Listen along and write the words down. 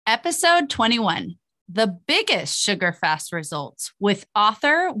Episode 21, The Biggest Sugar Fast Results with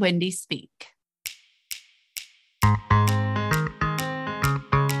author Wendy Speake.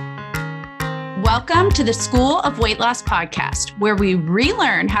 Welcome to the School of Weight Loss podcast, where we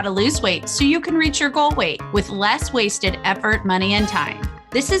relearn how to lose weight so you can reach your goal weight with less wasted effort, money, and time.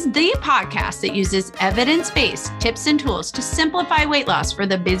 This is the podcast that uses evidence-based tips and tools to simplify weight loss for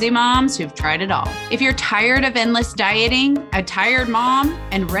the busy moms who've tried it all. If you're tired of endless dieting, a tired mom,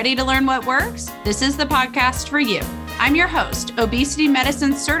 and ready to learn what works, this is the podcast for you. I'm your host, obesity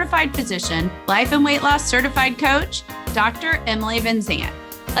medicine certified physician, life and weight loss certified coach, Dr. Emily Van Zandt.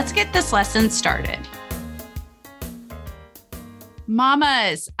 Let's get this lesson started.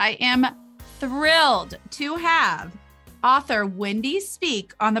 Mamas, I am thrilled to have author Wendy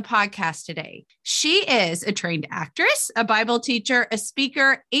Speake on the podcast today. She is a trained actress, a Bible teacher, a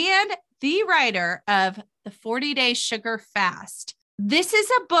speaker, and the writer of The 40-Day Sugar Fast. This is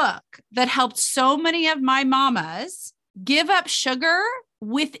a book that helped so many of my mamas give up sugar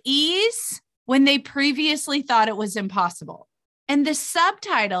with ease when they previously thought it was impossible. And the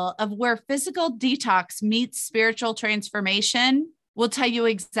subtitle of Where Physical Detox Meets Spiritual Transformation will tell you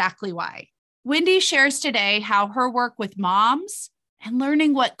exactly why. Wendy shares today how her work with moms and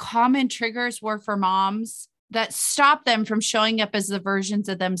learning what common triggers were for moms that stopped them from showing up as the versions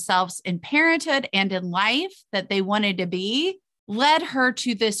of themselves in parenthood and in life that they wanted to be led her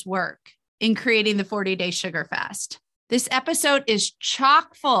to this work in creating the 40-Day Sugar Fast. This episode is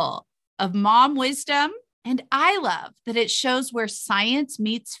chock full of mom wisdom, and I love that it shows where science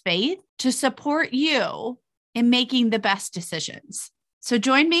meets faith to support you in making the best decisions. So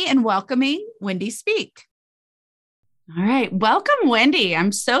join me in welcoming Wendy Speake. All right. Welcome, Wendy.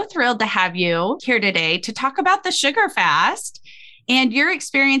 I'm so thrilled to have you here today to talk about the sugar fast and your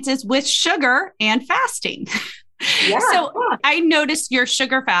experiences with sugar and fasting. Yeah. So I noticed your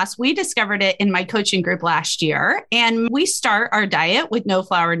sugar fast. We discovered it in my coaching group last year, and we start our diet with no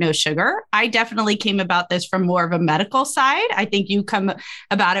flour, no sugar. I definitely came about this from more of a medical side. I think you come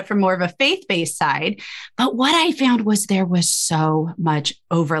about it from more of a faith-based side. But what I found was there was so much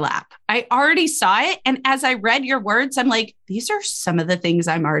overlap. I already saw it. And as I read your words, I'm like, these are some of the things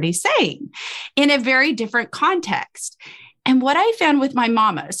I'm already saying in a very different context. And what I found with my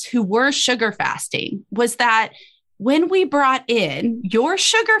mamas who were sugar fasting was that when we brought in your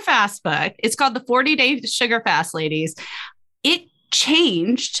sugar fast book, it's called the 40-Day Sugar Fast, ladies, it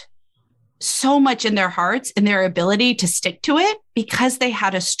changed so much in their hearts and their ability to stick to it because they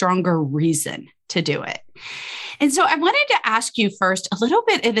had a stronger reason to do it. And so I wanted to ask you first a little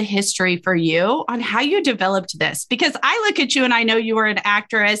bit of the history for you on how you developed this, because I look at you and I know you were an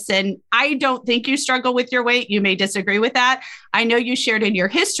actress and I don't think you struggle with your weight. You may disagree with that. I know you shared in your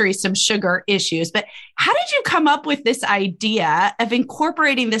history some sugar issues, but how did you come up with this idea of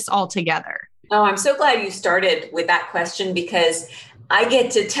incorporating this all together? Oh, I'm so glad you started with that question, because I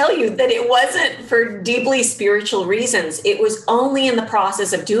get to tell you that it wasn't for deeply spiritual reasons. It was only in the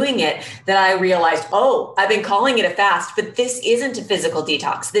process of doing it that I realized, oh, I've been calling it a fast, but this isn't a physical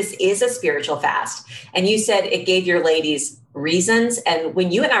detox. This is a spiritual fast. And you said it gave your ladies reasons. And when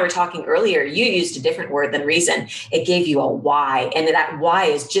you and I were talking earlier, you used a different word than reason. It gave you a why. And that why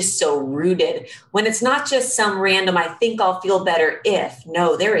is just so rooted when it's not just some random, I think I'll feel better if.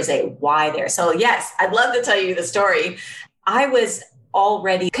 No, there is a why there. So yes, I'd love to tell you the story. I was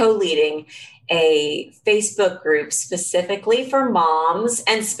already co-leading a Facebook group specifically for moms,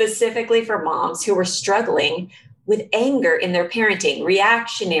 and specifically for moms who were struggling with anger in their parenting,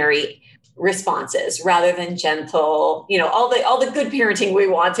 reactionary responses rather than gentle, all the good parenting we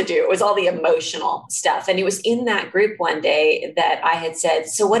want to do. It was all the emotional stuff. And it was in that group one day that I had said,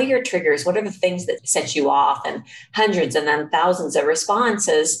 so what are your triggers? What are the things that set you off? And hundreds and then thousands of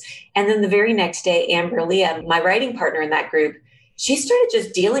responses. And then the very next day, Amber Leah, my writing partner in that group, she started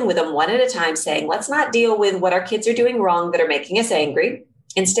just dealing with them one at a time, saying, let's not deal with what our kids are doing wrong that are making us angry.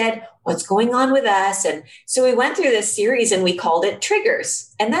 Instead, what's going on with us? And so we went through this series and we called it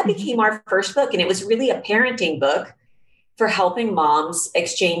Triggers. And that became our first book. And it was really a parenting book for helping moms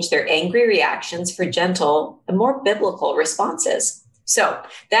exchange their angry reactions for gentle and more biblical responses. So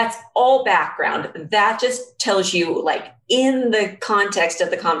that's all background. That just tells you, like, in the context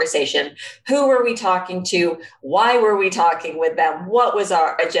of the conversation, who were we talking to? Why were we talking with them? What was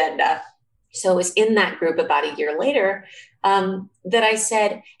our agenda? So it was in that group about a year later that I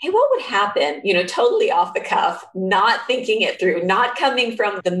said, hey, what would happen, totally off the cuff, not thinking it through, not coming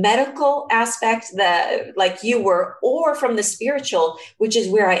from the medical aspect that like you were, or from the spiritual, which is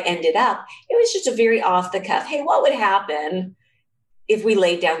where I ended up. It was just a very off the cuff. Hey, what would happen if we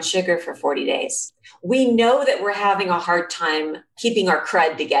laid down sugar for 40 days. We know that we're having a hard time keeping our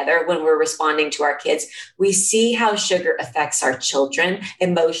crud together when we're responding to our kids. We see how sugar affects our children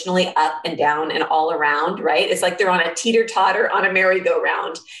emotionally, up and down and all around, right? It's like they're on a teeter-totter on a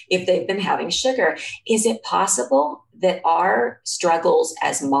merry-go-round if they've been having sugar. Is it possible that our struggles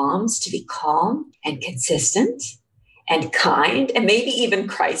as moms to be calm and consistent and kind and maybe even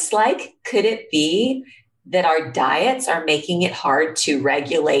Christ-like, could it be that our diets are making it hard to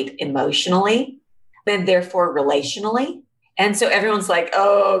regulate emotionally and therefore relationally? And so everyone's like,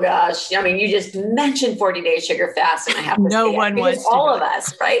 oh gosh, I mean, you just mentioned 40-day sugar fast, and I have to No say one it, because wants to all do of it.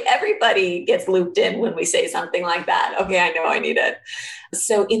 us, right? Everybody gets looped in when we say something like that. Okay, I know I need it.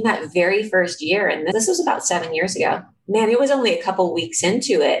 So in that very first year, and this was about 7 years ago, man, it was only a couple weeks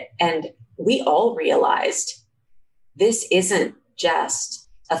into it, and we all realized this isn't just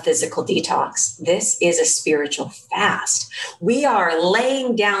a physical detox. This is a spiritual fast. We are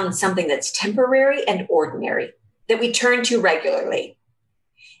laying down something that's temporary and ordinary that we turn to regularly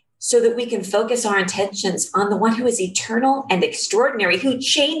so that we can focus our intentions on the one who is eternal and extraordinary, who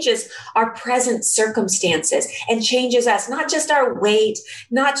changes our present circumstances and changes us, not just our weight,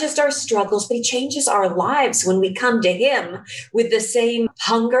 not just our struggles, but he changes our lives when we come to him with the same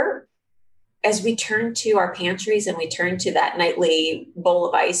hunger as we turn to our pantries and we turn to that nightly bowl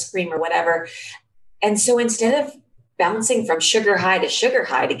of ice cream or whatever. And so instead of bouncing from sugar high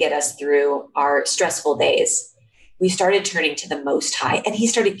to get us through our stressful days, we started turning to the Most High, and he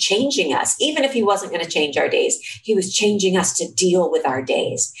started changing us. Even if he wasn't going to change our days, he was changing us to deal with our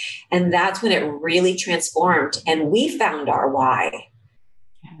days. And that's when it really transformed. And we found our why.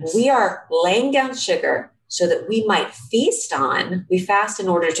 Yes. We are laying down sugar so that we might we fast in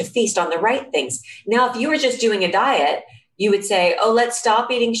order to feast on the right things. Now, if you were just doing a diet, you would say, oh, let's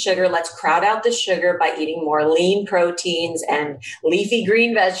stop eating sugar. Let's crowd out the sugar by eating more lean proteins and leafy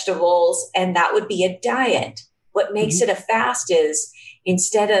green vegetables. And that would be a diet. What makes it a fast is,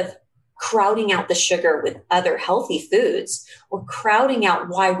 instead of crowding out the sugar with other healthy foods, we're crowding out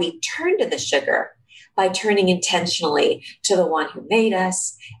why we turn to the sugar by turning intentionally to the one who made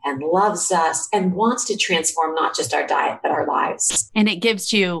us and loves us and wants to transform not just our diet, but our lives. And it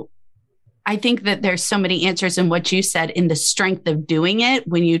gives you, I think that there's so many answers in what you said, in the strength of doing it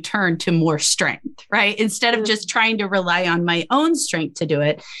when you turn to more strength, right? Instead of just trying to rely on my own strength to do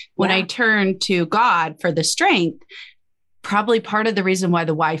it, when I turn to God for the strength, probably part of the reason why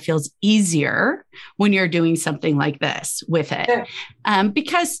the why feels easier when you're doing something like this with it.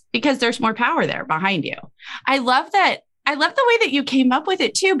 Because there's more power there behind you. I love that. I love the way that you came up with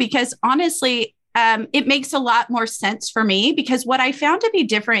it too, because honestly, it makes a lot more sense for me, because what I found to be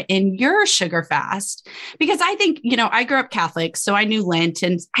different in your sugar fast, because I think, I grew up Catholic, so I knew Lent,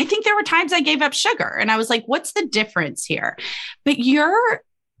 and I think there were times I gave up sugar and I was like, what's the difference here? But you're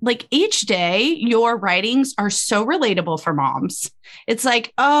like, each day, your writings are so relatable for moms. It's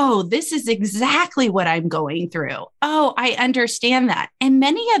like, oh, this is exactly what I'm going through. Oh, I understand that. And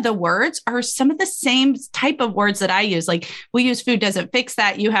many of the words are some of the same type of words that I use. Like, we use food doesn't fix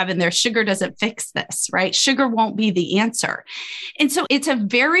that. You have in there, sugar doesn't fix this, right? Sugar won't be the answer. And so it's a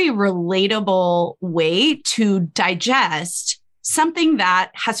very relatable way to digest something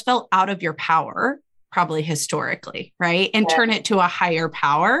that has felt out of your power, probably historically, right? And turn it to a higher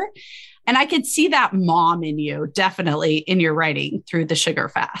power. And I could see that mom in you, definitely, in your writing through the sugar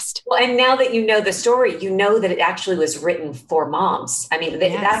fast. Well, and now that you know the story, you know that it actually was written for moms. I mean,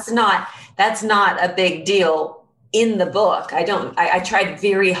 that's not a big deal in the book. I tried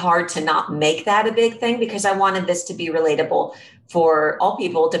very hard to not make that a big thing, because I wanted this to be relatable for all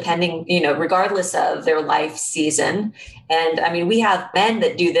people, depending, regardless of their life season. And I mean, we have men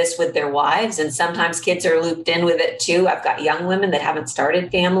that do this with their wives, and sometimes kids are looped in with it too. I've got young women that haven't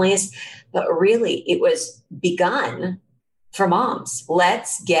started families, but really it was begun for moms.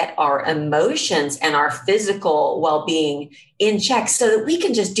 Let's get our emotions and our physical well-being in check so that we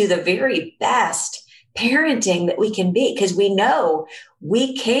can just do the very best parenting that we can be, because we know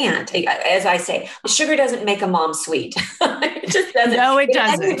we can't. As I say, sugar doesn't make a mom sweet. It just doesn't. No, it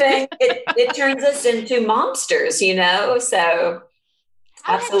doesn't. Anything, it turns us into momsters, So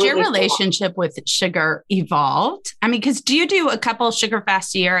how has your relationship with sugar evolved? I mean, because do you do a couple sugar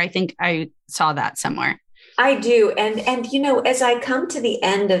fasts a year? I think I saw that somewhere. I do. And as I come to the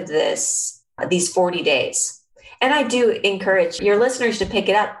end of these 40 days, and I do encourage your listeners to pick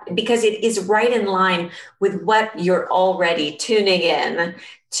it up, because it is right in line with what you're already tuning in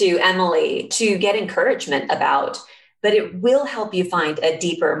to Emily to get encouragement about. But it will help you find a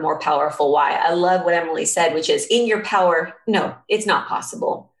deeper, more powerful why. I love what Emily said, which is, in your power, no, it's not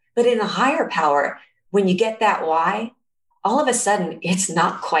possible. But in a higher power, when you get that why, all of a sudden it's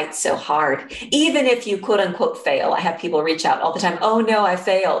not quite so hard. Even if you quote unquote fail, I have people reach out all the time. Oh no, I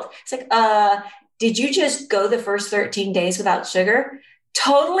failed. It's like, did you just go the first 13 days without sugar?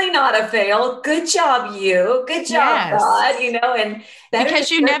 Totally not a fail. Good job, you. Good job, Yes. God. And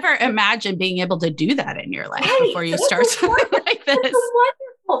because you never imagined being able to do that in your life before you so start something like this. That's a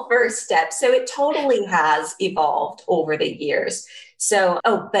wonderful first step. So it totally has evolved over the years. So,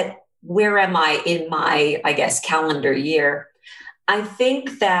 but where am I in my, I guess, calendar year? I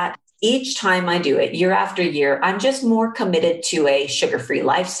think that each time I do it, year after year, I'm just more committed to a sugar-free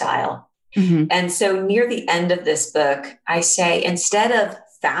lifestyle. Mm-hmm. And so near the end of this book, I say, instead of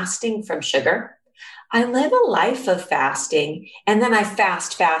fasting from sugar, I live a life of fasting, and then I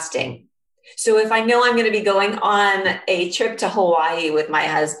fast fasting. So if I know I'm going to be going on a trip to Hawaii with my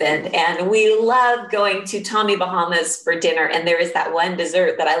husband, and we love going to Tommy Bahama's for dinner, and there is that one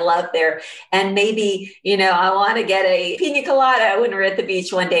dessert that I love there, and maybe, I want to get a pina colada when we're at the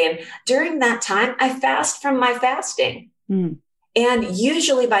beach one day. And during that time, I fast from my fasting. Mm. And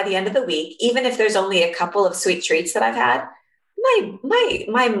usually by the end of the week, even if there's only a couple of sweet treats that I've had,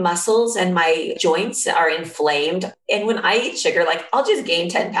 my muscles and my joints are inflamed. And when I eat sugar, I'll just gain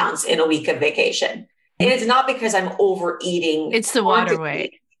 10 pounds in a week of vacation. And it's not because I'm overeating. It's the water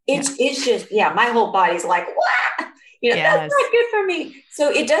weight. It's just, my whole body's like, what? That's not good for me.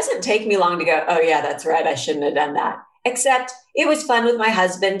 So it doesn't take me long to go, oh yeah, that's right. I shouldn't have done that. Except it was fun with my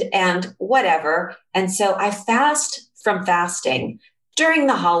husband and whatever. And so I fast from fasting. During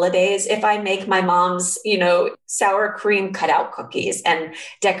the holidays, if I make my mom's, sour cream cutout cookies and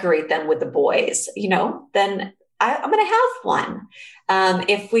decorate them with the boys, then I'm going to have one.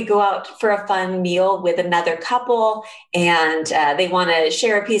 If we go out for a fun meal with another couple and they want to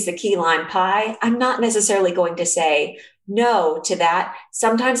share a piece of key lime pie, I'm not necessarily going to say no to that.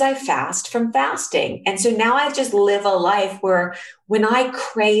 Sometimes I fast from fasting. And so now I just live a life where when I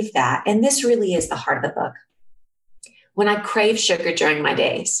crave that, and this really is the heart of the book, when I crave sugar during my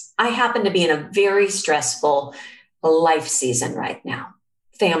days, I happen to be in a very stressful life season right now,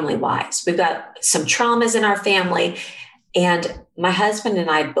 family-wise. We've got some traumas in our family, and my husband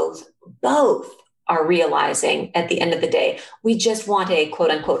and I both are realizing at the end of the day, we just want a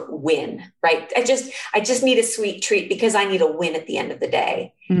quote unquote win, right? I just need a sweet treat because I need a win at the end of the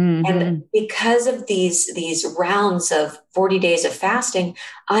day. Mm-hmm. And because of these rounds of 40 days of fasting,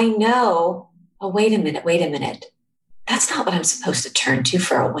 I know, wait a minute. That's not what I'm supposed to turn to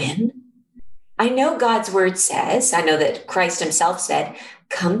for a win. I know God's word says, I know that Christ himself said,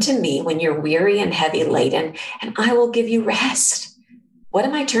 come to me when you're weary and heavy laden, and I will give you rest. What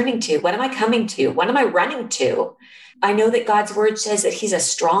am I turning to? What am I coming to? What am I running to? I know that God's word says that he's a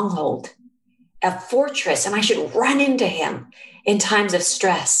stronghold, a fortress, and I should run into him in times of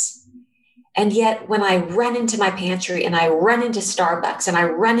stress. And yet when I run into my pantry and I run into Starbucks and I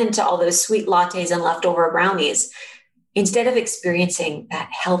run into all those sweet lattes and leftover brownies, instead of experiencing that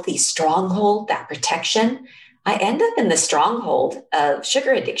healthy stronghold, that protection, I end up in the stronghold of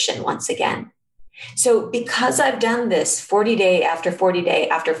sugar addiction once again. So because I've done this 40 day after 40 day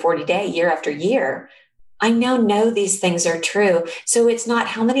after 40 day, year after year, I now know these things are true. So it's not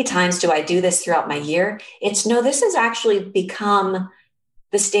how many times do I do this throughout my year? It's no, this has actually become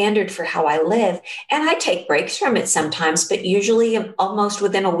the standard for how I live. And I take breaks from it sometimes, but usually almost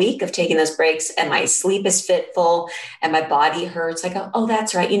within a week of taking those breaks and my sleep is fitful and my body hurts. I go, oh,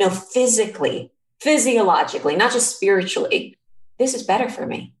 that's right. Physically, physiologically, not just spiritually, this is better for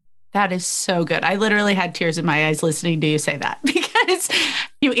me. That is so good. I literally had tears in my eyes listening to you say that because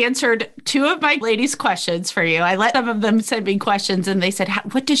you answered two of my ladies' questions for you. I let some of them send me questions and they said,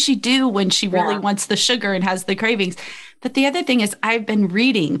 what does she do when she really wants the sugar and has the cravings? But the other thing is I've been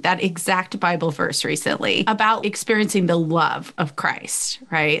reading that exact Bible verse recently about experiencing the love of Christ,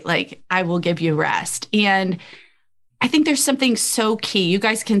 right? Like, I will give you rest. And I think there's something so key. You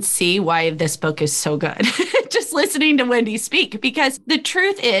guys can see why this book is so good. Just listening to Wendy speak, because the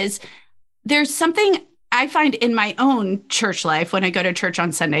truth is there's something I find in my own church life when I go to church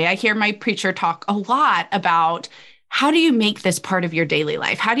on Sunday. I hear my preacher talk a lot about how do you make this part of your daily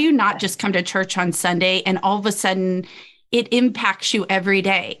life? How do you not just come to church on Sunday and all of a sudden it impacts you every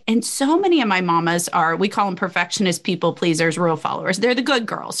day? And so many of my mamas we call them perfectionist people pleasers, rule followers. They're the good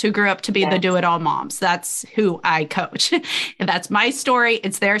girls who grew up to be the do-it-all moms. That's who I coach. And that's my story.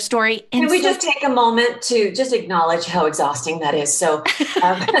 It's their story. And can we just take a moment to just acknowledge how exhausting that is? So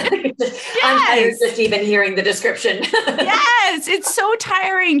yes. I'm tired just even hearing the description. Yes, it's so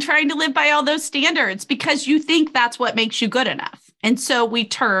tiring trying to live by all those standards because you think that's what makes you good enough. And so we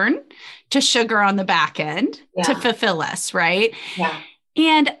turn to sugar on the back end to fulfill us, right? Yeah.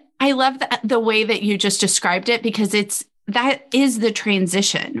 And I love the way that you just described it because that is the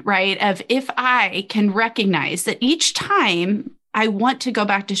transition, right? Of if I can recognize that each time I want to go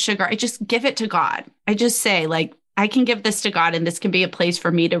back to sugar, I just give it to God. I just say, like, I can give this to God, and this can be a place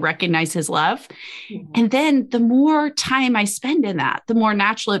for me to recognize his love. Mm-hmm. And then the more time I spend in that, the more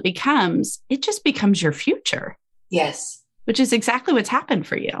natural it becomes. It just becomes your future. Yes. Which is exactly what's happened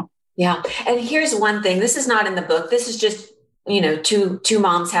for you. Yeah. And here's one thing. This is not in the book. This is just, two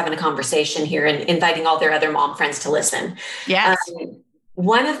moms having a conversation here and inviting all their other mom friends to listen. Yes.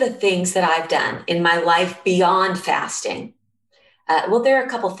 One of the things that I've done in my life beyond fasting, there are a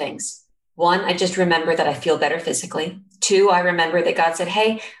couple things. One, I just remember that I feel better physically. Two, I remember that God said,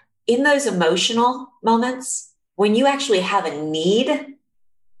 hey, in those emotional moments, when you actually have a need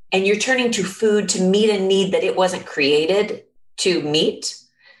and you're turning to food to meet a need that it wasn't created to meet,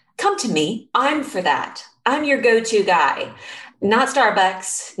 come to me. I'm for that. I'm your go-to guy. Not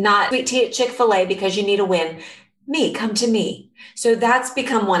Starbucks, not sweet tea at Chick-fil-A because you need a win. Me, come to me. So that's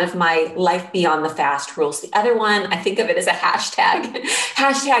become one of my life beyond the fast rules. The other one, I think of it as a hashtag.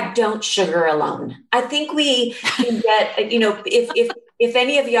 Hashtag don't sugar alone. I think we can get, if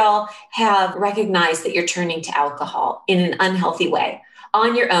any of y'all have recognized that you're turning to alcohol in an unhealthy way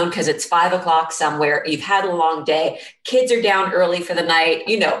on your own, because it's 5:00 somewhere, you've had a long day, kids are down early for the night,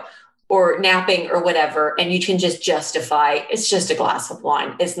 or napping or whatever, and you can just justify, it's just a glass of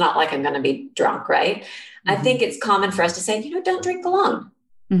wine. It's not like I'm going to be drunk, right? Mm-hmm. I think it's common for us to say, don't drink alone.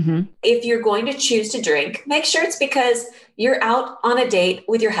 Mm-hmm. If you're going to choose to drink, make sure it's because you're out on a date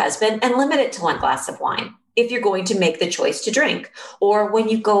with your husband and limit it to one glass of wine. If you're going to make the choice to drink, or when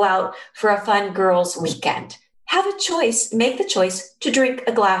you go out for a fun girls' weekend, have a choice, make the choice to drink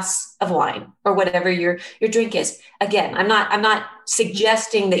a glass of wine or whatever your drink is. Again, I'm not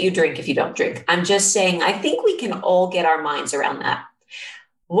suggesting that you drink if you don't drink. I'm just saying, I think we can all get our minds around that.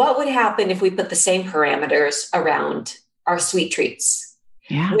 What would happen if we put the same parameters around our sweet treats?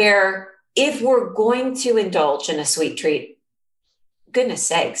 Yeah. Where if we're going to indulge in a sweet treat, goodness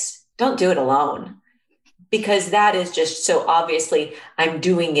sakes, don't do it alone. Because that is just so obviously I'm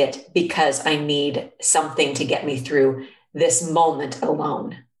doing it because I need something to get me through this moment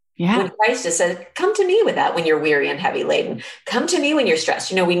alone. Yeah. When Christ has said, come to me with that when you're weary and heavy laden. Come to me when you're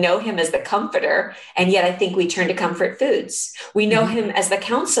stressed. We know him as the comforter, and yet I think we turn to comfort foods. We know him as the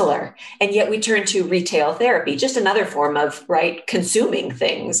counselor, and yet we turn to retail therapy, just another form of, consuming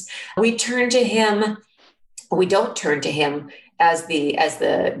things. We turn to him. We don't turn to him as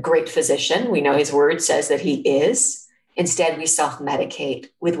the great physician. We know his word says that he is. Instead, we self-medicate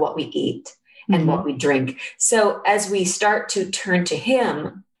with what we eat and what we drink. So as we start to turn to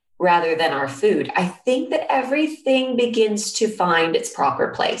him rather than our food, I think that everything begins to find its proper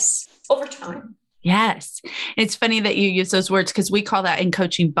place over time. Yes. It's funny that you use those words because we call that in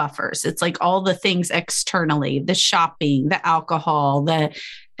coaching buffers. It's like all the things externally, the shopping, the alcohol, the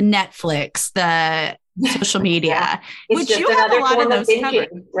Netflix, the social media, yeah. Which you have a lot of those covered,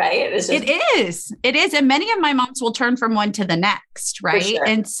 right? It is. And many of my moms will turn from one to the next, right? Sure.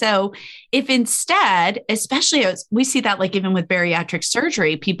 And so if instead, especially as we see that, like even with bariatric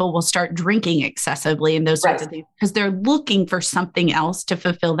surgery, people will start drinking excessively and those sorts of things because they're looking for something else to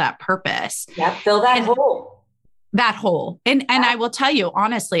fulfill that purpose. Yeah, fill that hole. That hole. And I will tell you,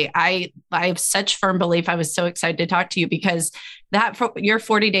 honestly, I have such firm belief. I was so excited to talk to you because your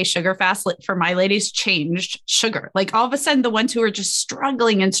 40-day sugar fast for my ladies changed sugar. Like all of a sudden, the ones who were just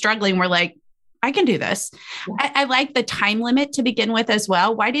struggling were like, I can do this. I like the time limit to begin with as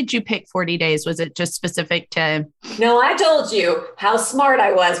well. Why did you pick 40 days? Was it just specific to? No, I told you how smart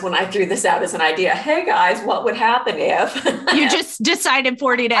I was when I threw this out as an idea. Hey guys, what would happen if you just decided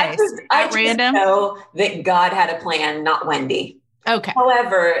 40 days I just know that God had a plan, not Wendy. Okay.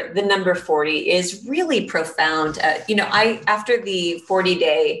 However, the number 40 is really profound. After the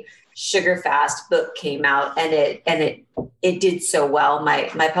 40-day sugar fast book came out and it did so well.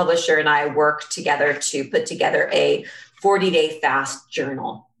 My publisher and I worked together to put together a 40-day fast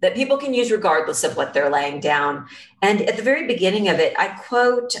journal that people can use regardless of what they're laying down. And at the very beginning of it, I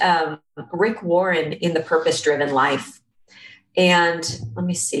quote Rick Warren in The Purpose-Driven Life. And let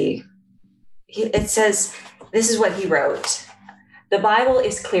me see. It says, this is what he wrote. The Bible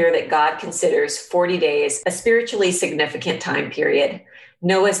is clear that God considers 40 days a spiritually significant time period.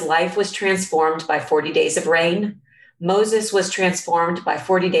 Noah's life was transformed by 40 days of rain. Moses was transformed by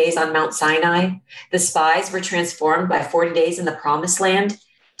 40 days on Mount Sinai. The spies were transformed by 40 days in the Promised Land.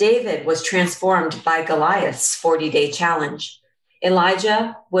 David was transformed by Goliath's 40-day challenge.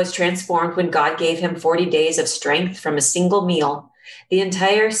 Elijah was transformed when God gave him 40 days of strength from a single meal. The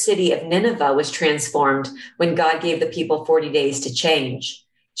entire city of Nineveh was transformed when God gave the people 40 days to change.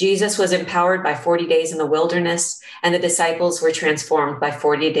 Jesus was empowered by 40 days in the wilderness, and the disciples were transformed by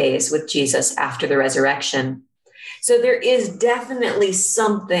 40 days with Jesus after the resurrection. So there is definitely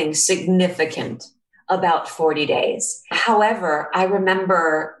something significant about 40 days. However, I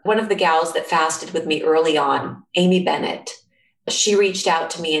remember one of the gals that fasted with me early on, Amy Bennett, she reached out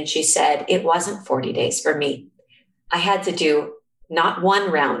to me and she said, it wasn't 40 days for me. I had to do not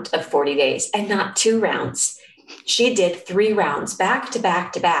one round of 40 days and not 2 rounds. She did 3 rounds back to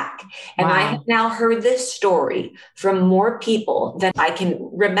back to back. And Wow. I have now heard this story from more people than I can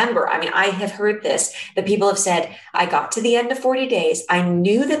remember. I mean, I have heard this, that people have said, I got to the end of 40 days. I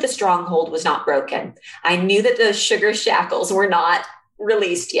knew that the stronghold was not broken. I knew that the sugar shackles were not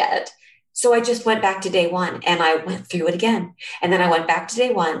released yet. So I just went back to day 1 and I went through it again. And then I went back to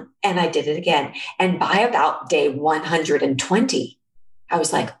day 1 and I did it again. And by about day 120, I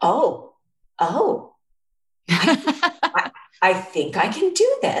was like, oh, I think I can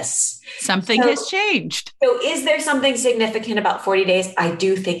do this. Something has changed. So is there something significant about 40 days? I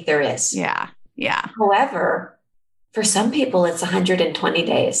do think there is. Yeah. Yeah. However, for some people, it's 120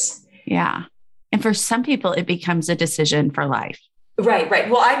 days. Yeah. And for some people, it becomes a decision for life. Right.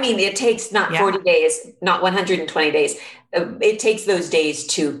 Well, I mean, it takes not 40 days, not 120 days. It takes those days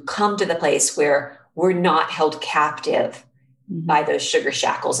to come to the place where we're not held captive by those sugar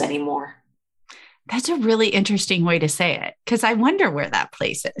shackles anymore. That's a really interesting way to say it, because I wonder where that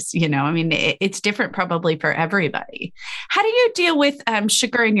place is. I mean, it's different probably for everybody. How do you deal with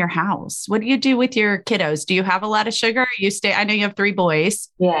sugar in your house? What do you do with your kiddos? Do you have a lot of sugar? I know you have 3 boys.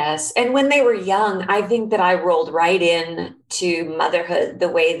 Yes. And when they were young, I think that I rolled right in to motherhood the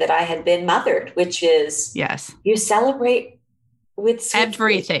way that I had been mothered, which is you celebrate with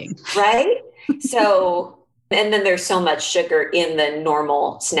everything, right? So and then there's so much sugar in the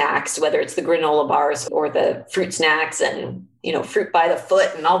normal snacks, whether it's the granola bars or the fruit snacks and, fruit by the foot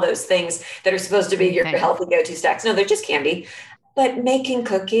and all those things that are supposed to be your healthy go-to snacks. No, they're just candy. But making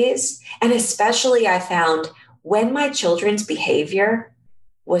cookies, and especially I found when my children's behavior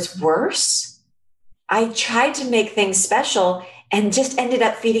was worse, I tried to make things special and just ended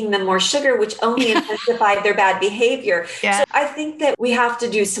up feeding them more sugar, which only intensified their bad behavior. Yeah. So I think that we have to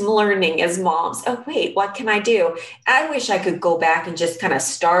do some learning as moms. Oh, wait, what can I do? I wish I could go back and just kind of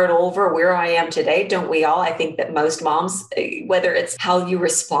start over where I am today. Don't we all? I think that most moms, whether it's how you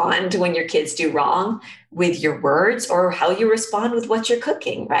respond when your kids do wrong with your words or how you respond with what you're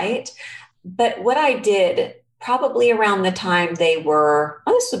cooking, right? But what I did probably around the time they were,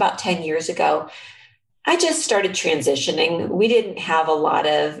 this was about 10 years ago, I just started transitioning. We didn't have a lot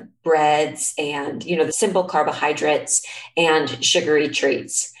of breads and, the simple carbohydrates and sugary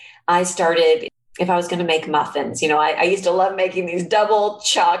treats. I started, if I was going to make muffins, I used to love making these double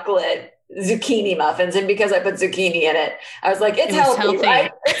chocolate zucchini muffins. And because I put zucchini in it, I was like, it's healthy,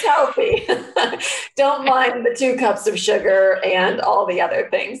 right? It's healthy. Don't mind the 2 cups of sugar and all the other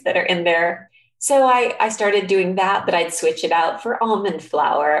things that are in there. So I started doing that, but I'd switch it out for almond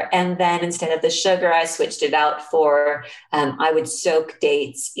flour. And then instead of the sugar, I switched it out for, I would soak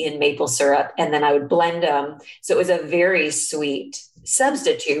dates in maple syrup and then I would blend them. So it was a very sweet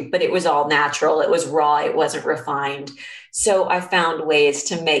substitute, but it was all natural. It was raw. It wasn't refined. So I found ways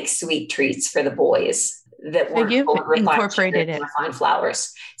to make sweet treats for the boys that weren't full of refined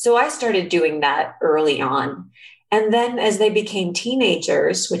flours. So I started doing that early on. And then as they became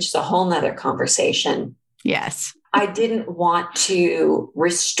teenagers, which is a whole nother conversation. Yes. I didn't want to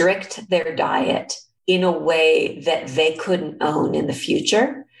restrict their diet in a way that they couldn't own in the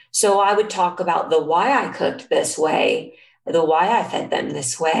future. So I would talk about the why I cooked this way, the why I fed them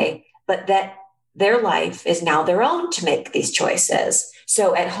this way, but that their life is now their own to make these choices.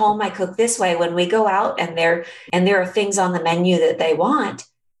 So at home, I cook this way. When we go out and there are things on the menu that they want,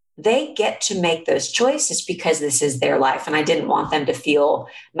 they get to make those choices because this is their life. And I didn't want them to feel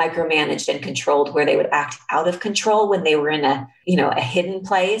micromanaged and controlled where they would act out of control when they were in a hidden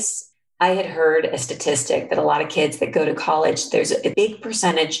place. I had heard a statistic that a lot of kids that go to college, there's a big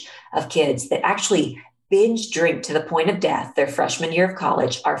percentage of kids that actually binge drink to the point of death their freshman year of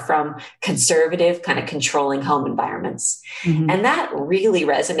college are from conservative, kind of controlling home environments. Mm-hmm. And that really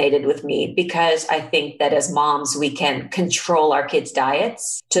resonated with me because I think that as moms, we can control our kids'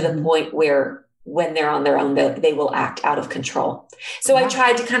 diets to the point where when they're on their own, they will act out of control. So I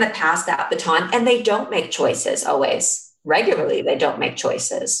tried to kind of pass that baton, and they don't make choices always. Regularly, they don't make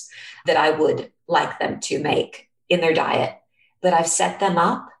choices that I would like them to make in their diet. But I've set them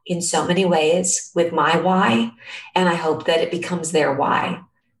up in so many ways with my why, and I hope that it becomes their why.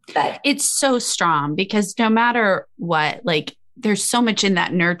 But it's so strong because no matter what, like there's so much in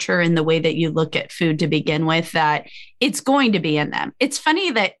that nurture in the way that you look at food to begin with that it's going to be in them. It's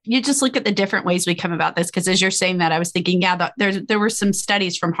funny that you just look at the different ways we come about this, because as you're saying that, I was thinking, yeah, there were some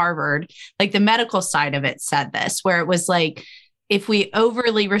studies from Harvard, like the medical side of it said this, where it was like, if we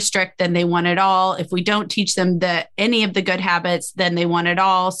overly restrict, then they want it all. If we don't teach them any of the good habits, then they want it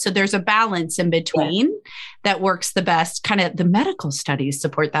all. So there's a balance in between that works the best. Kind of the medical studies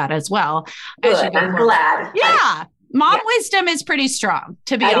support that as well. Good. I'm glad. Yeah. Mom wisdom is pretty strong,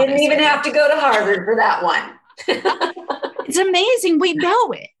 to be honest. I didn't even have to go to Harvard for that one. It's amazing. We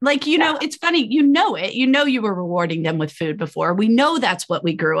know it. Like, it's funny. It. You were rewarding them with food before. We know that's what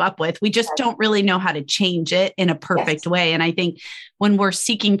we grew up with. We just don't really know how to change it in a perfect way. And I think when we're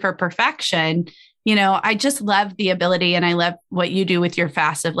seeking for perfection, I just love the ability, and I love what you do with your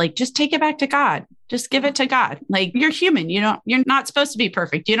fast of like, just take it back to God. Just give it to God. Like, you're human. You're not supposed to be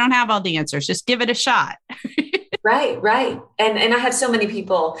perfect. You don't have all the answers. Just give it a shot. Right. And I have so many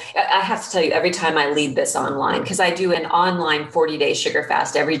people, I have to tell you, every time I lead this online, because I do an online 40-day sugar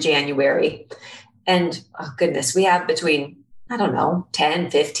fast every January. And oh goodness, we have between, I don't know, 10,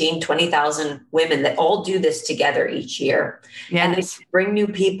 15, 20,000 women that all do this together each year. Yes. And they bring new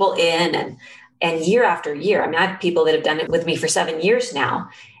people in and year after year. I mean, I have people that have done it with me for 7 years now.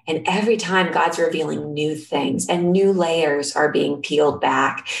 And every time God's revealing new things and new layers are being peeled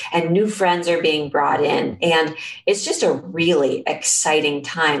back and new friends are being brought in. And it's just a really exciting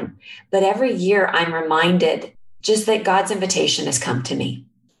time. But every year I'm reminded just that God's invitation has come to me.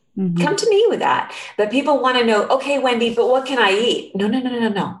 Mm-hmm. Come to me with that. But people want to know, okay, Wendy, but what can I eat?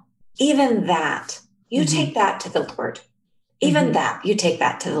 No. Even that, you take that to the Lord. Even that, you take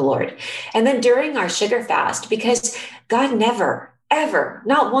that to the Lord. And then during our sugar fast, because God never, ever,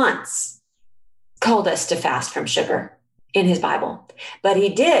 not once, called us to fast from sugar in his Bible. But he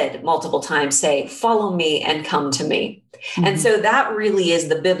did multiple times say, follow me and come to me. Mm-hmm. And so that really is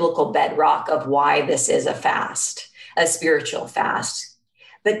the biblical bedrock of why this is a fast, a spiritual fast.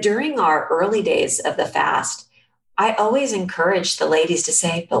 But during our early days of the fast, I always encourage the ladies to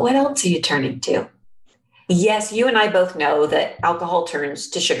say, but what else are you turning to? Yes, you and I both know that alcohol turns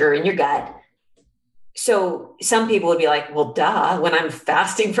to sugar in your gut. So some people would be like, well, duh, when I'm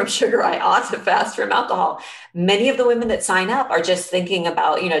fasting from sugar, I ought to fast from alcohol. Many of the women that sign up are just thinking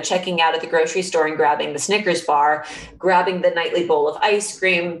about, checking out at the grocery store and grabbing the Snickers bar, grabbing the nightly bowl of ice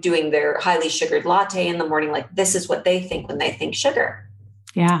cream, doing their highly sugared latte in the morning. Like, this is what they think when they think sugar.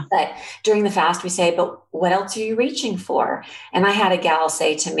 Yeah. But during the fast, we say, but what else are you reaching for? And I had a gal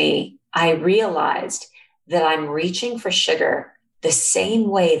say to me, I realized that I'm reaching for sugar the same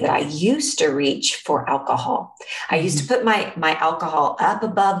way that I used to reach for alcohol. I used to put my alcohol up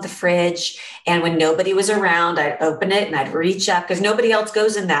above the fridge. And when nobody was around, I'd open it and I'd reach up because nobody else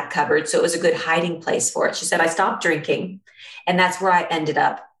goes in that cupboard. So it was a good hiding place for it. She said, I stopped drinking. And that's where I ended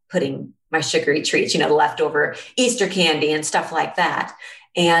up putting my sugary treats, the leftover Easter candy and stuff like that.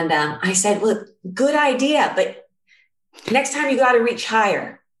 And I said, look, good idea. But next time you got to reach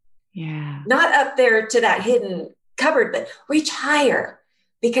higher. Yeah. Not up there to that hidden cupboard, but reach higher,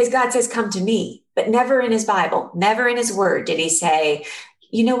 because God says, come to me. But never in his Bible, never in his word did he say,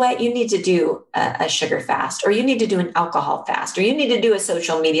 you know what, you need to do a sugar fast, or you need to do an alcohol fast, or you need to do a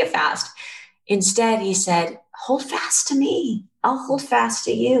social media fast. Instead, he said, hold fast to me. I'll hold fast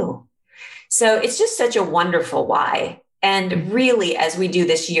to you. So it's just such a wonderful why. And really, as we do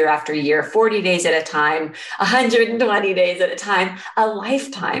this year after year, 40 days at a time, 120 days at a time, a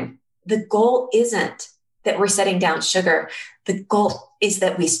lifetime, the goal isn't that we're setting down sugar. The goal is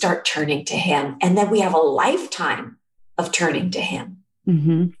that we start turning to him, and then we have a lifetime of turning to him.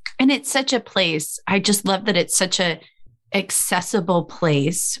 Mm-hmm. And it's such a place. I just love that it's such a accessible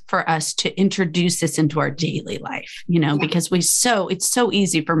place for us to introduce this into our daily life, because it's so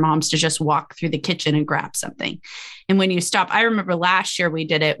easy for moms to just walk through the kitchen and grab something. And when you stop, I remember last year we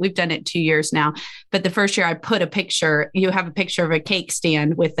did it, we've done it 2 years now, but the first year I put you have a picture of a cake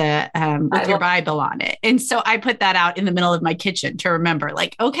stand with with your Bible on it. And so I put that out in the middle of my kitchen to remember,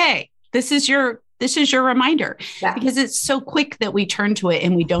 like, okay, this is your reminder, because it's so quick that we turn to it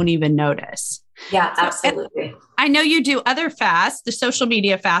and we don't even notice. Yeah, absolutely. I know you do other fasts. The social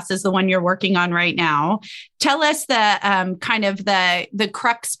media fast is the one you're working on right now. Tell us the kind of the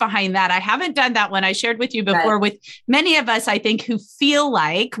crux behind that. I haven't done that one. I shared with you before with many of us, I think, who feel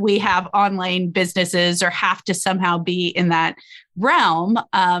like we have online businesses or have to somehow be in that realm,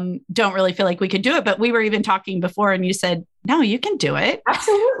 don't really feel like we could do it. But we were even talking before and you said, no, you can do it.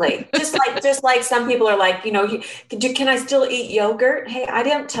 Absolutely. Just like some people are like, can I still eat yogurt? Hey, I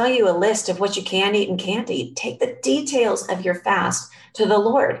didn't tell you a list of what you can eat and can't eat. Take the details of your fast to the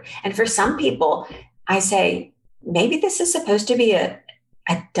Lord. And for some people, I say, maybe this is supposed to be a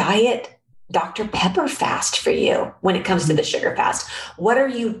diet Dr. Pepper fast for you when it comes to the sugar fast. What are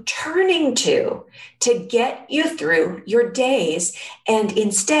you turning to get you through your days? And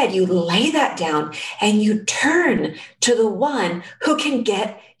instead you lay that down and you turn to the one who can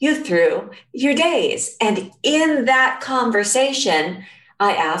get you through your days. And in that conversation,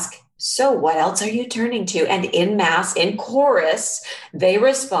 I ask, so what else are you turning to? And in mass, in chorus, they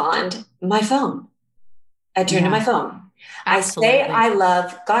respond, my phone. I turn to my phone. Absolutely. I say I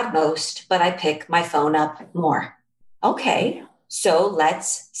love God most, but I pick my phone up more. Okay, so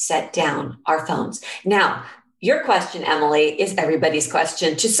let's set down our phones. Now, your question, Emily, is everybody's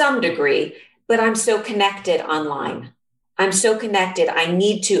question to some degree, but I'm so connected online. I'm so connected. I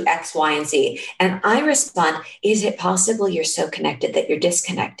need to X, Y, and Z. And I respond, is it possible you're so connected that you're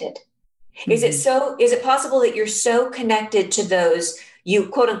disconnected? Mm-hmm. Is it possible that you're so connected to those you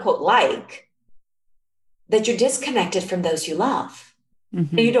quote unquote like, that you're disconnected from those you love?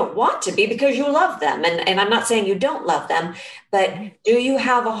 Mm-hmm. And you don't want to be because you love them. And I'm not saying you don't love them, but do you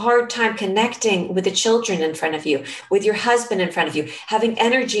have a hard time connecting with the children in front of you, with your husband in front of you, having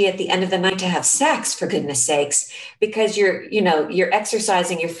energy at the end of the night to have sex, for goodness sakes, because you're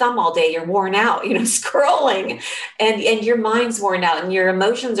exercising your thumb all day, you're worn out, scrolling, and your mind's worn out and your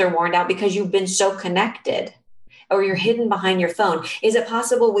emotions are worn out because you've been so connected. Or you're hidden behind your phone. Is it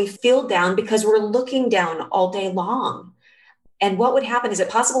possible we feel down because we're looking down all day long? And what would happen? Is it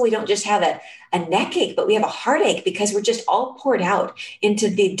possible we don't just have a neck ache, but we have a heartache because we're just all poured out into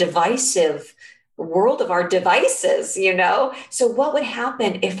the divisive world of our devices, So what would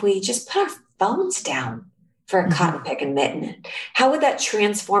happen if we just put our phones down for a cotton pick and mitten? How would that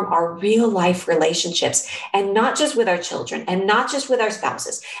transform our real life relationships? And not just with our children, and not just with our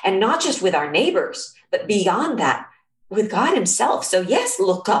spouses, and not just with our neighbors, but beyond that, with God himself. So yes,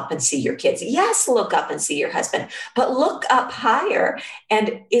 look up and see your kids. Yes, look up and see your husband, but look up higher.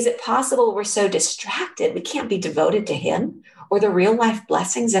 And is it possible we're so distracted we can't be devoted to him or the real life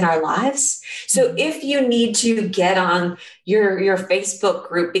blessings in our lives? So if you need to get on your Facebook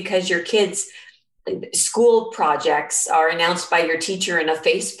group because your kids' school projects are announced by your teacher in a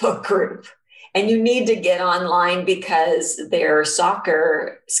Facebook group, and you need to get online because their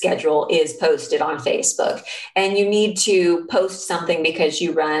soccer schedule is posted on Facebook, and you need to post something because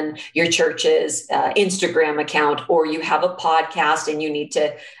you run your church's Instagram account, or you have a podcast and you need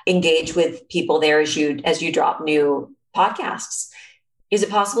to engage with people there as you drop new podcasts. Is it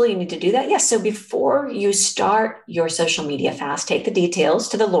possible you need to do that? Yes. So before you start your social media fast, take the details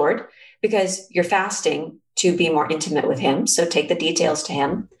to the Lord, because you're fasting to be more intimate with him. So take the details to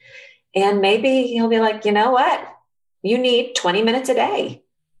him. And maybe he'll be like, you know what? You need 20 minutes a day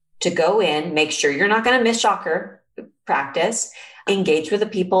to go in, make sure you're not going to miss soccer practice, engage with the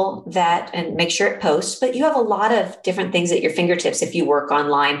people and make sure it posts. But you have a lot of different things at your fingertips. If you work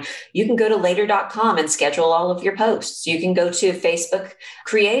online, you can go to later.com and schedule all of your posts. You can go to Facebook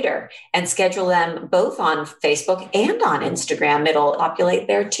Creator and schedule them both on Facebook and on Instagram. It'll populate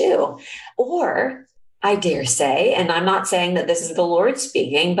there too. Or I dare say, and I'm not saying that this is the Lord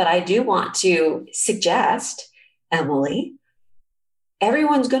speaking, but I do want to suggest, Emily,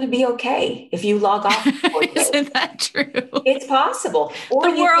 everyone's going to be okay if you log off. Isn't that true? It's possible. Or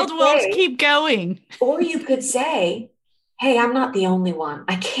the world will keep going. Or you could say, hey, I'm not the only one.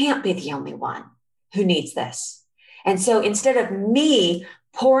 I can't be the only one who needs this. And so instead of me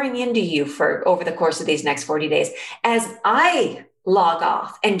pouring into you for over the course of these next 40 days, as I log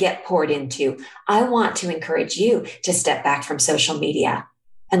off and get poured into, I want to encourage you to step back from social media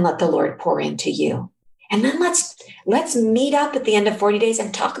and let the Lord pour into you. And then let's meet up at the end of 40 days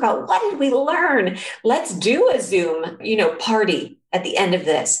and talk about, what did we learn? Let's do a Zoom, party at the end of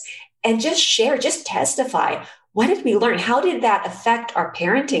this and just share, just testify. What did we learn? How did that affect our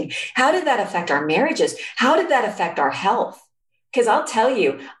parenting? How did that affect our marriages? How did that affect our health? Because I'll tell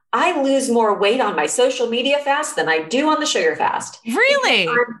you, I lose more weight on my social media fast than I do on the sugar fast. Really?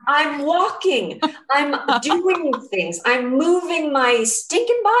 I'm walking, I'm doing things, I'm moving my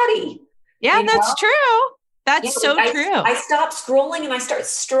stinking body. Yeah, that's true. That's so true. I stop scrolling and I start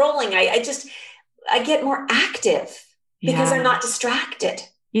strolling. I get more active because I'm not distracted.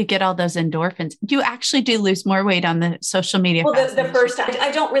 You get all those endorphins. You actually do lose more weight on the social media. Well, the first time,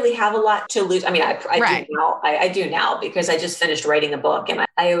 I don't really have a lot to lose. I mean, I do now because I just finished writing a book, and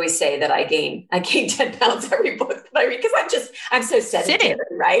I always say that I gain 10 pounds every book that I read because I'm so sedentary, sitting,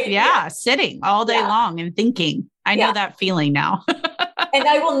 right? Yeah, sitting all day long and thinking. I know that feeling now. And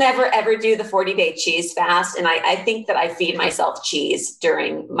I will never, ever do the 40-day cheese fast. And I think that I feed myself cheese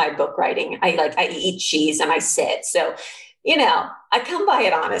during my book writing. I eat cheese and I sit. So, I come by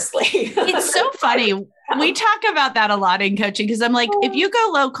it honestly. It's so funny. We talk about that a lot in coaching because I'm like, if you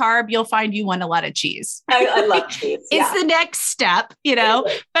go low carb, you'll find you want a lot of cheese. I love cheese. It's the next step,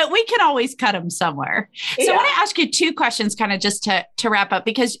 but we can always cut them somewhere. So I want to ask you two questions kind of just to wrap up,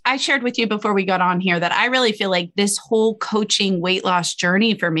 because I shared with you before we got on here that I really feel like this whole coaching weight loss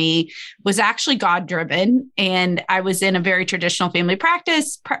journey for me was actually God driven. And I was in a very traditional family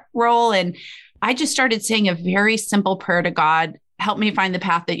practice role. And I just started saying a very simple prayer to God: help me find the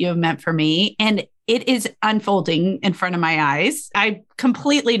path that you have meant for me. And it is unfolding in front of my eyes. I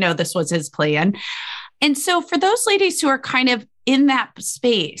completely know this was his plan. And so for those ladies who are kind of in that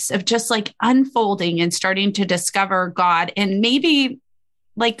space of just like unfolding and starting to discover God, and maybe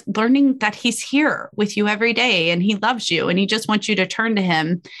like learning that he's here with you every day and he loves you and he just wants you to turn to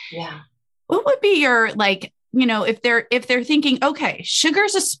him. Yeah. What would be your, like, if they're thinking, okay,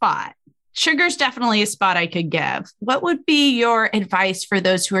 sugar's a spot. Sugar's definitely a spot I could give. What would be your advice for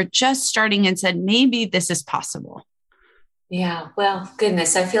those who are just starting and said, maybe this is possible? Yeah. Well,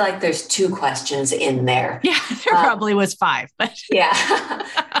 goodness, I feel like there's two questions in there. Yeah, there probably was 5, but yeah.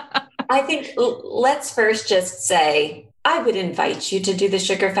 I think let's first just say, I would invite you to do the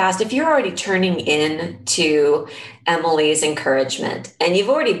sugar fast. If you're already turning in to Emily's encouragement and you've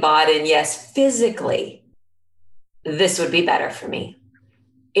already bought in, yes, physically, this would be better for me.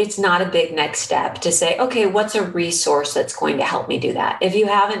 It's not a big next step to say, okay, what's a resource that's going to help me do that? If you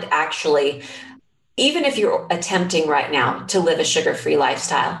haven't actually, even if you're attempting right now to live a sugar-free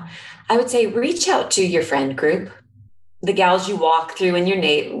lifestyle, I would say reach out to your friend group, the gals you walk through in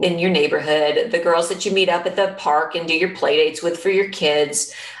your neighborhood, the girls that you meet up at the park and do your play dates with for your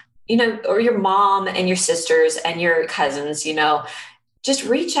kids, or your mom and your sisters and your cousins, just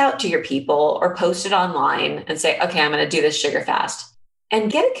reach out to your people or post it online and say, okay, I'm going to do this sugar fast. And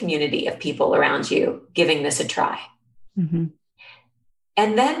get a community of people around you giving this a try. Mm-hmm.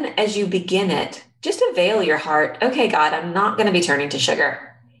 And then as you begin it, just avail your heart. Okay, God, I'm not going to be turning to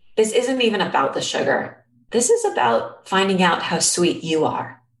sugar. This isn't even about the sugar. This is about finding out how sweet you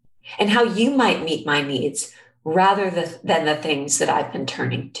are and how you might meet my needs rather than the things that I've been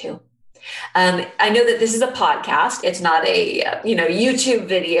turning to. I know that this is a podcast. It's not a YouTube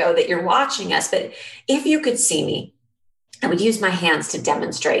video that you're watching us, but if you could see me, I would use my hands to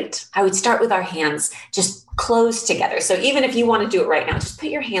demonstrate. I would start with our hands just close together. So even if you want to do it right now, just put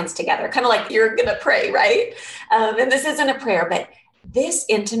your hands together, kind of like you're going to pray, right? And this isn't a prayer, but this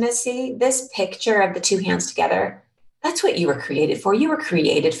intimacy, this picture of the two hands together, that's what you were created for. You were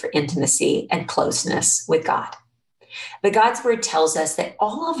created for intimacy and closeness with God. But God's word tells us that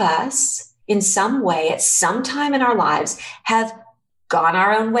all of us, in some way, at some time in our lives, have gone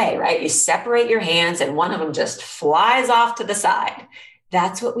our own way, right? You separate your hands and one of them just flies off to the side.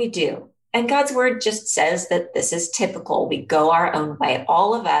 That's what we do. And God's word just says that this is typical. We go our own way.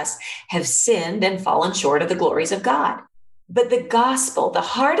 All of us have sinned and fallen short of the glories of God. But the gospel, the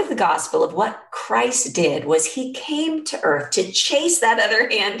heart of the gospel of what Christ did was he came to earth to chase that other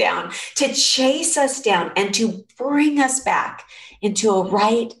hand down, to chase us down and to bring us back into a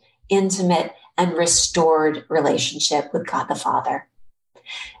right, intimate, and restored relationship with God the Father.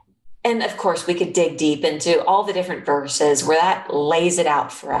 And of course, we could dig deep into all the different verses where that lays it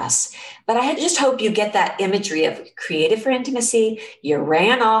out for us. But I just hope you get that imagery of created for intimacy. You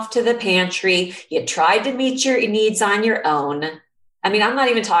ran off to the pantry. You tried to meet your needs on your own. I mean, I'm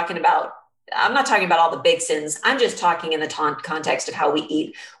not talking about all the big sins. I'm just talking in the context of how we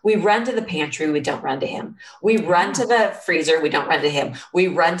eat. We run to the pantry. We don't run to him. We run to the freezer. We don't run to him. We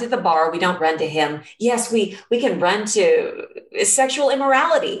run to the bar. We don't run to him. Yes, we can run to sexual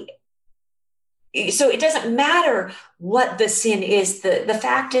immorality. So it doesn't matter what the sin is. The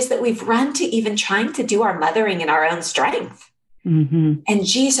fact is that we've run to even trying to do our mothering in our own strength. Mm-hmm. And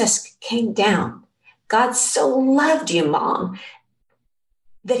Jesus came down. God so loved you, Mom,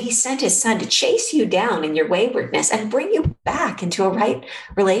 that he sent his son to chase you down in your waywardness and bring you back into a right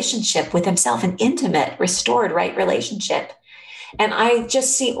relationship with himself, an intimate, restored, right relationship. And I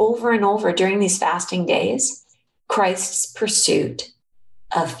just see over and over during these fasting days, Christ's pursuit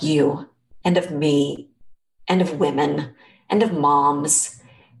of you and of me and of women and of moms,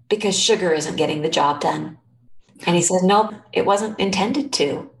 because sugar isn't getting the job done. And he says, nope, it wasn't intended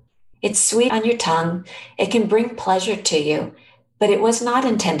to. It's sweet on your tongue. It can bring pleasure to you, but it was not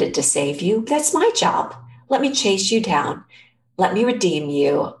intended to save you. That's my job. Let me chase you down. Let me redeem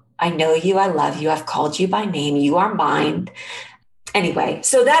you. I know you. I love you. I've called you by name. You are mine. Anyway,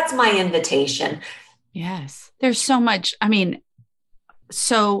 so that's my invitation. Yes. There's so much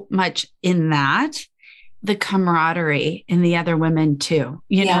in that, the camaraderie in the other women too,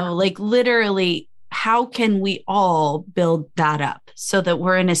 like literally how can we all build that up so that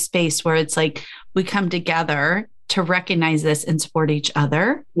we're in a space where it's like we come together to recognize this and support each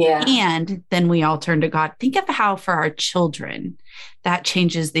other. Yeah. And then we all turn to God. Think of how for our children, that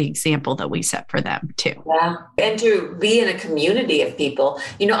changes the example that we set for them too. Yeah. And to be in a community of people.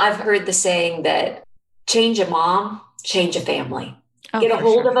 I've heard the saying that change a mom, change a family. Get a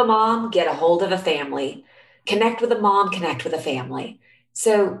hold of a mom, get a hold of a family. Connect with a mom, connect with a family.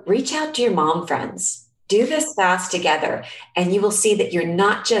 So reach out to your mom friends. Do this fast together, and you will see that you're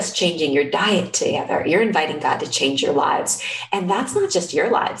not just changing your diet together. You're inviting God to change your lives. And that's not just your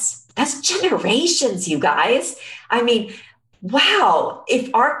lives. That's generations, you guys. I mean, wow.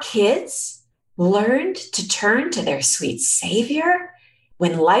 If our kids learned to turn to their sweet Savior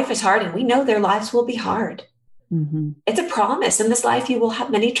when life is hard, and we know their lives will be hard. Mm-hmm. It's a promise. In this life, you will have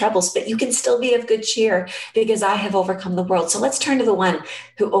many troubles, but you can still be of good cheer because I have overcome the world. So let's turn to the one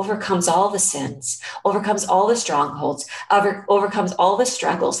who overcomes all the sins, overcomes all the strongholds, overcomes all the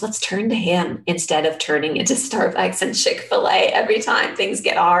struggles. Let's turn to him instead of turning into Starbucks and Chick-fil-A every time things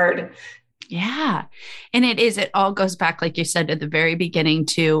get hard. Yeah. And it all goes back, like you said at the very beginning,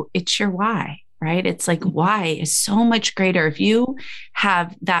 to it's your why, right? It's like why is so much greater. If you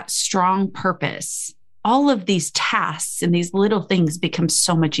have that strong purpose, all of these tasks and these little things become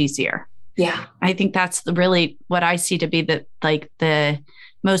so much easier. Yeah. I think that's really what I see to be the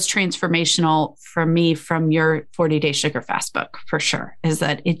most transformational for me from your 40-day sugar fast book, for sure, is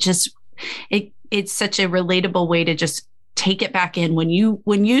that it's such a relatable way to just take it back in when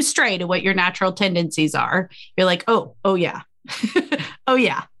you stray to what your natural tendencies are. You're like, oh yeah. Oh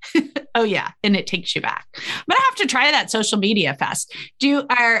yeah. Oh yeah. And it takes you back. I'm going to have to try that social media fast.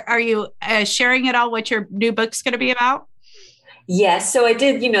 Are you sharing at all what your new book's going to be about? Yes. So I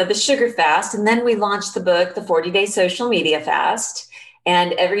did, the sugar fast, and then we launched the book, the 40-day social media fast.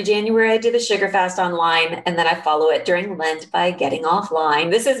 And every January I do the sugar fast online, and then I follow it during Lent by getting offline.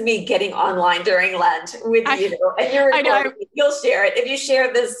 This is me getting online during Lent with you, and you're recording. You'll share it. If you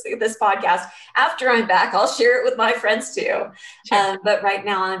share this podcast after I'm back, I'll share it with my friends too. Sure. But right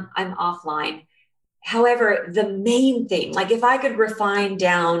now I'm offline. However, the main theme, like if I could refine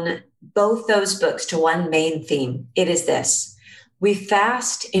down both those books to one main theme, it is this: we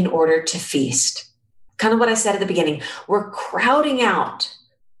fast in order to feast. Kind of what I said at the beginning, we're crowding out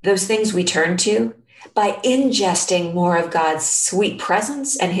those things we turn to by ingesting more of God's sweet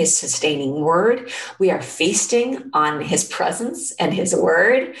presence and his sustaining word. We are feasting on his presence and his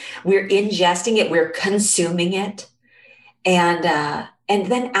word. We're ingesting it. We're consuming it. And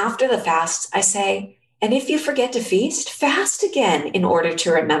then after the fast, I say, and if you forget to feast, fast again in order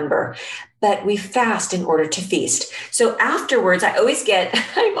to remember. But we fast in order to feast. So afterwards, I always get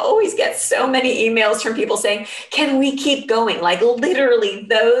so many emails from people saying, can we keep going? Like literally,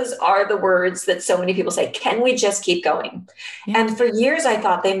 those are the words that so many people say, can we just keep going? Yeah. And for years, I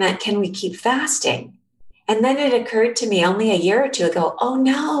thought they meant, can we keep fasting? And then it occurred to me only a year or two ago, oh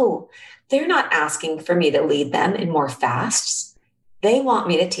no, they're not asking for me to lead them in more fasts. They want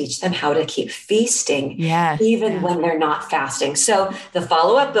me to teach them how to keep feasting, even when they're not fasting. So the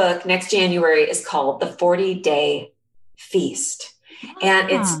follow-up book next January is called The 40-Day Feast. And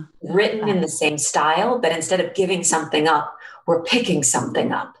it's written in the same style, but instead of giving something up, we're picking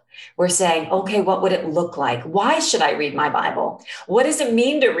something up. We're saying, okay, what would it look like? Why should I read my Bible? What does it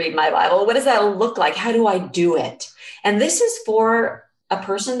mean to read my Bible? What does that look like? How do I do it? And this is for a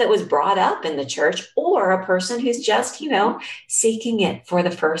person that was brought up in the church, or a person who's just, seeking it for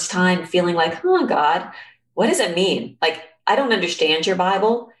the first time, feeling like, oh God, what does it mean? Like, I don't understand your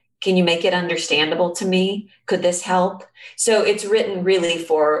Bible. Can you make it understandable to me? Could this help? So it's written really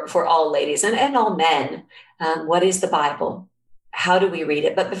for all ladies and all men. What is the Bible? How do we read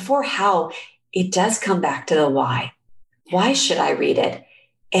it? But before how, it does come back to the why. Why should I read it?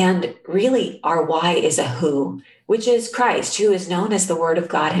 And really, our why is a who, which is Christ, who is known as the Word of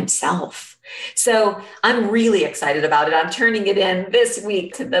God himself. So I'm really excited about it. I'm turning it in this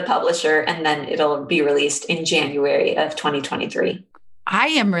week to the publisher, and then it'll be released in January of 2023. I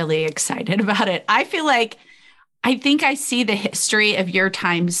am really excited about it. I think I see the history of your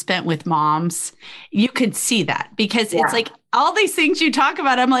time spent with moms. You could see that because it's like all these things you talk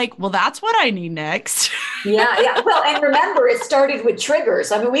about. I'm like, well, that's what I need next. Yeah. Well, and remember, it started with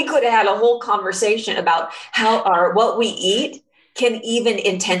triggers. I mean, we could have had a whole conversation about how what we eat can even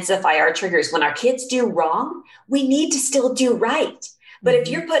intensify our triggers. When our kids do wrong, we need to still do right. But if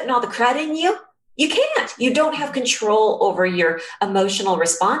you're putting all the credit in you can't. You don't have control over your emotional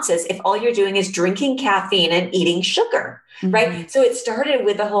responses if all you're doing is drinking caffeine and eating sugar, right? So it started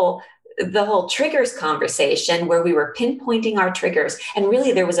with the whole the whole triggers conversation where we were pinpointing our triggers. And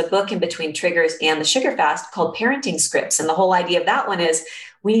really, there was a book in between triggers and the sugar fast called Parenting Scripts. And the whole idea of that one is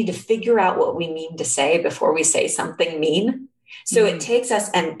we need to figure out what we mean to say before we say something mean. So it takes us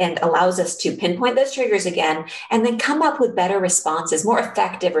and allows us to pinpoint those triggers again, and then come up with better responses, more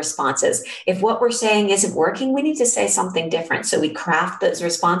effective responses. If what we're saying isn't working, we need to say something different. So we craft those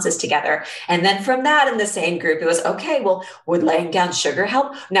responses together. And then from that, in the same group, it was, okay, well, would laying down sugar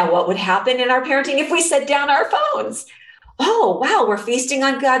help? Now, what would happen in our parenting if we set down our phones? Oh, wow, we're feasting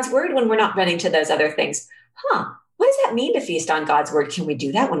on God's word when we're not running to those other things. What does that mean to feast on God's word? Can we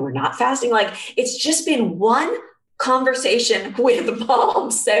do that when we're not fasting? Like, it's just been one conversation with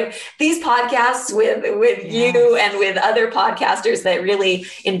moms. So these podcasts with you and with other podcasters that really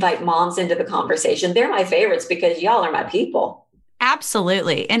invite moms into the conversation, they're my favorites because y'all are my people.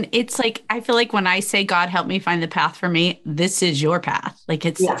 Absolutely. And it's like, I feel like when I say, God, help me find the path for me, this is your path. Like,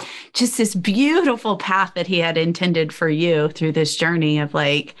 it's just this beautiful path that he had intended for you through this journey of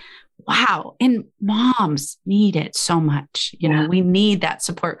like, wow. And moms need it so much. You know, we need that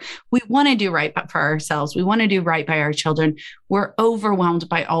support. We want to do right for ourselves. We want to do right by our children. We're overwhelmed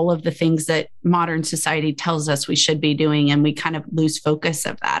by all of the things that modern society tells us we should be doing. And we kind of lose focus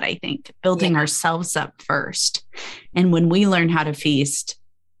of that, I think, building ourselves up first. And when we learn how to feast,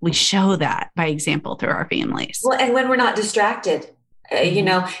 we show that by example through our families. Well, and when we're not distracted. You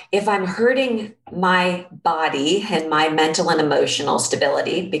know, if I'm hurting my body and my mental and emotional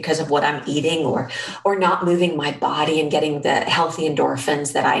stability because of what I'm eating or not moving my body and getting the healthy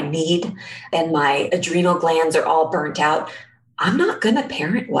endorphins that I need, and my adrenal glands are all burnt out, I'm not going to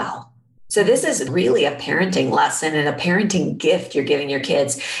parent well. So this is really a parenting lesson and a parenting gift you're giving your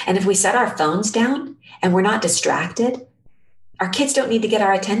kids. And if we set our phones down and we're not distracted, our kids don't need to get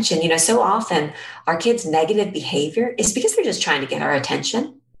our attention. You know, so often our kids' negative behavior is because they're just trying to get our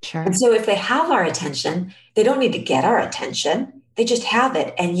attention. Sure. And so if they have our attention, they don't need to get our attention. They just have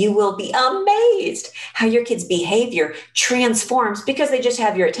it. And you will be amazed how your kids' behavior transforms because they just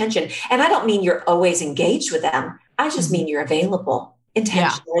have your attention. And I don't mean you're always engaged with them. I just mean you're available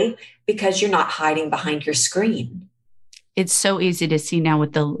intentionally because you're not hiding behind your screen. It's so easy to see now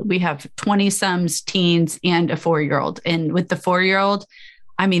we have 20-some teens and a 4-year-old. And with the 4-year-old,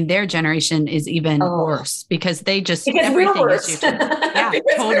 I mean, their generation is even worse because everything is YouTube.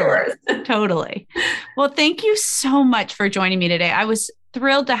 Yeah, totally. Well, thank you so much for joining me today. I was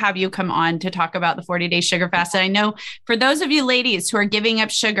thrilled to have you come on to talk about the 40-day sugar fast. And I know for those of you ladies who are giving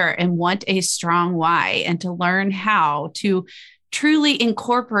up sugar and want a strong why and to learn how to truly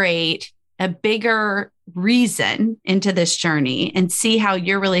incorporate a bigger reason into this journey and see how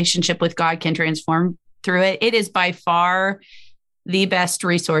your relationship with God can transform through it. It is by far the best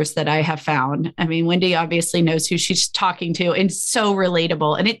resource that I have found. I mean, Wendy obviously knows who she's talking to and so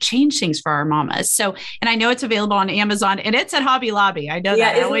relatable, and it changed things for our mamas. So, and I know it's available on Amazon and it's at Hobby Lobby. I know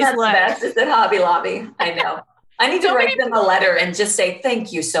that. Yeah, isn't that the best? It's at Hobby Lobby. I know. I need to write them a letter and just say,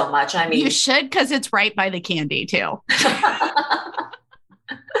 thank you so much. I mean, you should, because it's right by the candy too.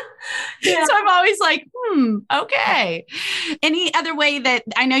 Yeah. So I'm always like, okay. Any other way that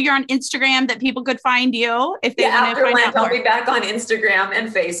I know you're on Instagram that people could find you if they want to find out more? I'll be back on Instagram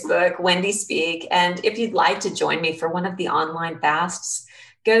and Facebook, Wendy Speake. And if you'd like to join me for one of the online fasts,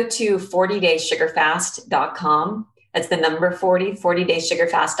 go to 40daysugarfast.com. That's the number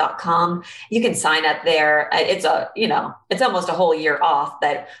 40daysugarfast.com. You can sign up there. It's almost a whole year off,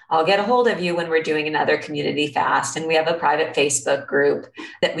 but I'll get a hold of you when we're doing another community fast. And we have a private Facebook group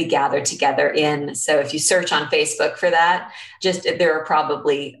that we gather together in. So if you search on Facebook for that, there are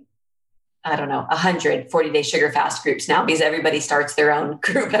probably, 100 40-day sugar fast groups now because everybody starts their own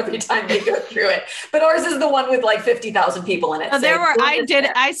group every time they go through it. But ours is the one with like 50,000 people in it.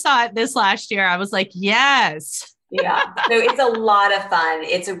 I saw it this last year. I was like, yes. Yeah. So it's a lot of fun.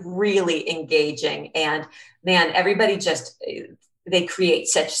 It's really engaging. And man, everybody they create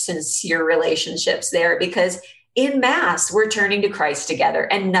such sincere relationships there because en masse, we're turning to Christ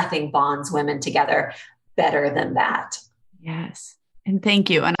together and nothing bonds women together better than that. Yes. And thank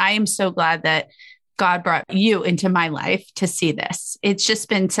you. And I am so glad that God brought you into my life to see this. It's just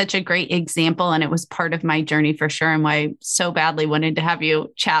been such a great example. And it was part of my journey for sure. And why I so badly wanted to have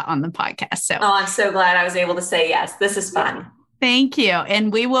you chat on the podcast. So I'm so glad I was able to say yes. This is fun. Thank you.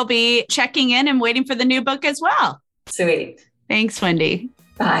 And we will be checking in and waiting for the new book as well. Sweet. Thanks, Wendy.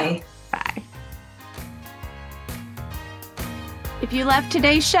 Bye. Bye. If you loved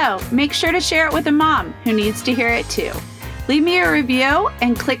today's show, make sure to share it with a mom who needs to hear it too. Leave me a review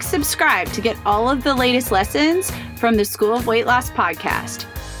and click subscribe to get all of the latest lessons from the School of Weight Loss podcast.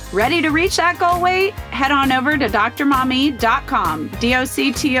 Ready to reach that goal weight? Head on over to drmommy.com,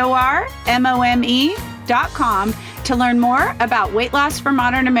 DOCTORMOME.com to learn more about Weight Loss for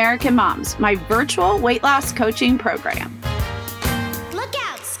Modern American Moms, my virtual weight loss coaching program.